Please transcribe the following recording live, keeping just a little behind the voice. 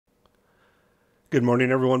Good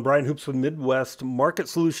morning, everyone. Brian Hoops with Midwest Market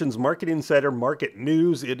Solutions, Market Insider, Market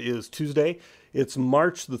News. It is Tuesday. It's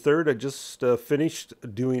March the 3rd. I just finished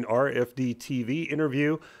doing RFD TV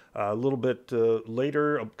interview. A little bit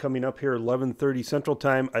later, coming up here, 11:30 Central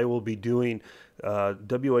Time, I will be doing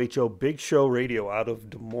WHO Big Show Radio out of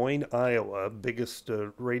Des Moines, Iowa, biggest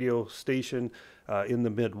radio station in the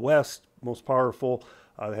Midwest, most powerful.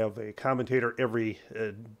 I have a commentator every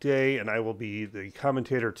day, and I will be the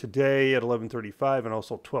commentator today at 11:35 and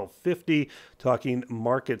also 12:50, talking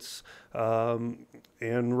markets.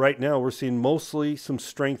 And right now, we're seeing mostly some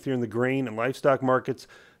strength here in the grain and livestock markets.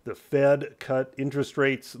 The Fed cut interest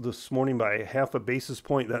rates this morning by half a basis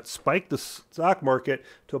point. That spiked the stock market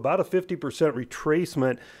to about a 50%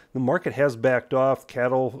 retracement. The market has backed off.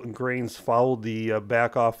 Cattle and grains followed the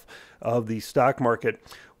back off of the stock market.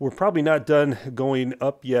 We're probably not done going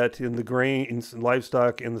up yet in the grains,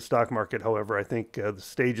 livestock, and the stock market. However, I think the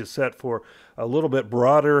stage is set for a little bit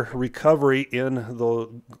broader recovery in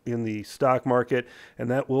the stock market, and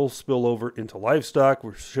that will spill over into livestock.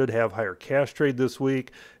 We should have higher cash trade this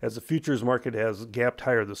week. As the futures market has gapped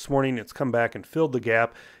higher this morning, it's come back and filled the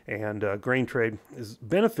gap, and grain trade is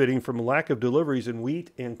benefiting from a lack of deliveries in wheat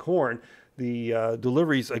and corn. The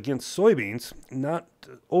deliveries against soybeans, not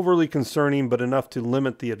overly concerning, but enough to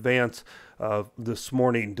limit the advance this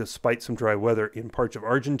morning, despite some dry weather in parts of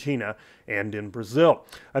Argentina and in Brazil.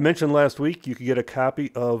 I mentioned last week you could get a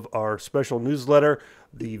copy of our special newsletter,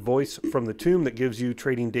 The Voice from the Tomb, that gives you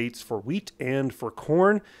trading dates for wheat and for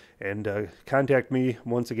corn. And contact me.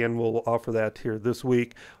 Once again, we'll offer that here this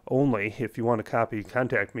week only. If you want a copy,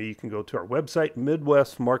 contact me. You can go to our website,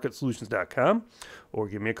 MidwestMarketSolutions.com, or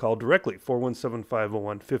give me a call directly,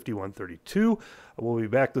 417-501-5132. We'll be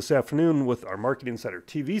back this afternoon with our Market Insider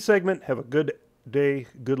TV segment. Have a good day,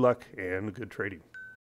 good luck, and good trading.